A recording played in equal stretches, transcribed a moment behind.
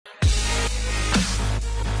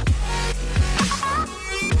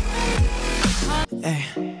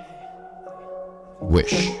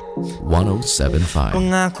Wish 107.5.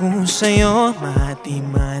 Pangako sa'yo, mahati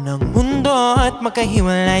man ang mundo at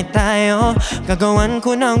magkahiwalay tayo. Gagawan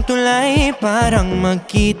ko ng tulay parang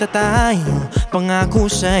magkita tayo. Pangako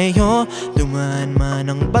sa'yo, dumaan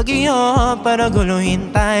man ang bagyo para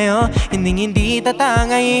guluhin tayo. Hindi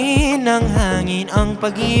tatangayin ng hangin ang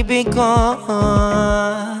pag-ibig ko.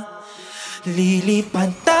 Lilipad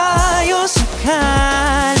tayo sa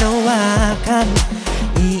kalawakan,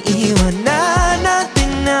 iiwan na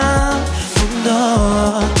natin ang mundo.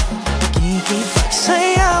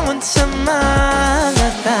 Kikipagsayawan sa mga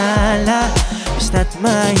tala, basta't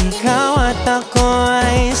may ikaw at ako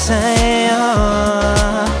ay sa'yo.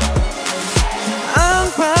 Ang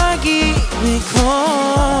pag-ibig ko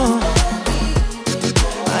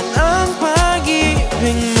at ang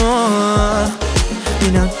pag-ibig mo,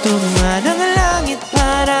 pinagtungan ng langit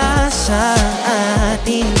para sa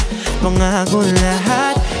atin. Pangako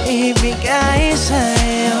lahat ibigay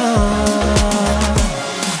sa'yo.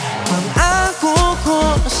 Pangako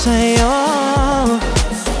ko sa'yo,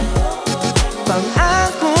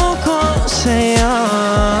 pangako ko sa'yo.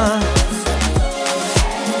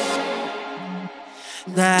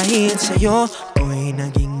 Dahil sa'yo ako'y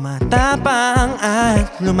naging matapang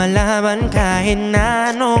at lumalaban kahit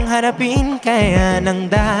na anong harapin. Kaya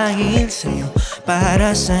nang dahil sa'yo,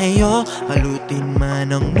 para sa'yo, palutin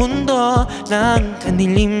man ang mundo ng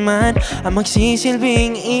kaniliman, ang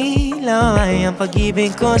magsisilbing ilaw ay ang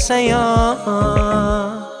pag-ibig ko sa'yo.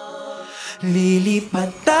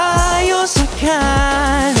 Lilipad tayo sa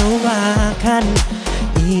kalawakan,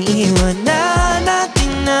 iiwan na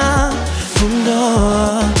natin ang mundo.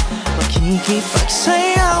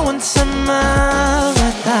 Makikipagsayawan sa mga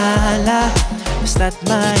tala, basta't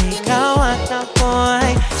may ikaw at ako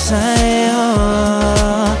ay sa'yo.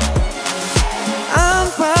 Ang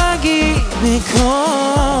pag-ibig ko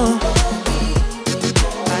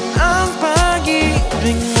at ang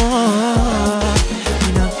pag-ibig mo,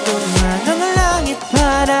 pinagtungan ng langit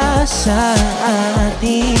para sa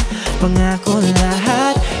atin. Pangako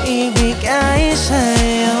lahat ibigay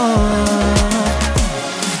sa'yo.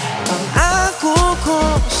 Pangako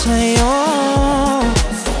ko sa'yo,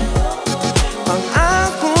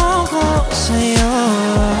 pangako ko sa'yo.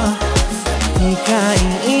 Di ka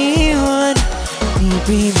iiwan, di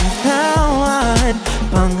binitawan,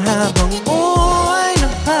 panghabang buhay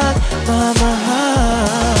ng pagmamahal.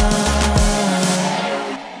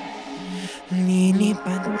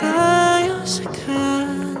 Lilipad tayo sa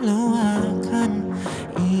kalawakan,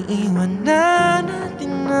 iiwan na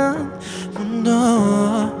natin ang mundo.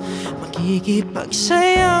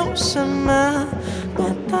 Makikipagsayaw sa mga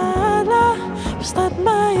tala, basta't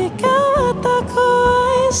may ikaw at ako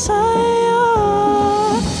ay sa'yo.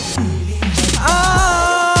 Oh,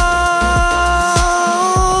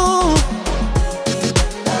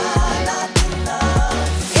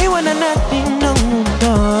 iwan na natin ang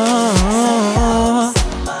mundo.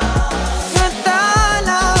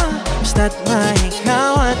 Natala, basta't may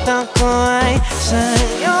ikaw at ako ay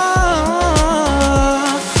sa'yo.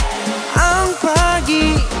 Ang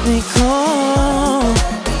pag-ibig ko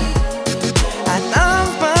at ang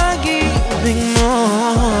pag-ibig mo,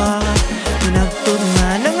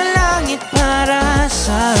 pinagtungan ng langit para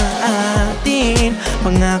sa atin.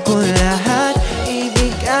 Pangako lahat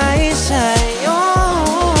ibigay sa'yo.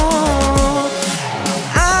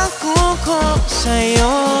 Pangako ko sa'yo,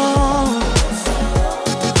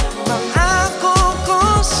 pangako ko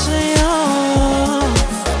sa'yo,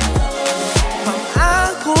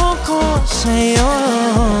 pangako ko sa'yo,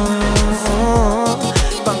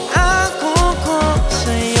 pangako ko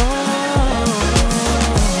sa'yo.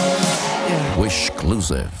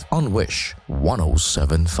 WISHclusive on Wish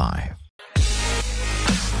 107.5.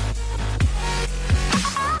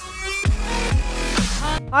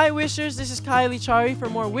 Hi Wishers, this is Kyle Echarri. For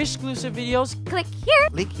more WISHclusive videos, Click here.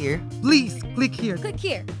 Click here. Please click here. Click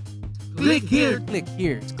here. Click here. click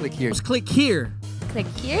here. Click here. Just click here. Click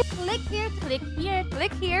here. Click here. Click here.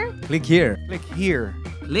 Click here. Click here. Click here.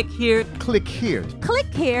 Click here. Click here.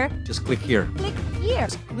 Click here. Just click here. Click here.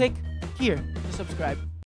 Click here to subscribe.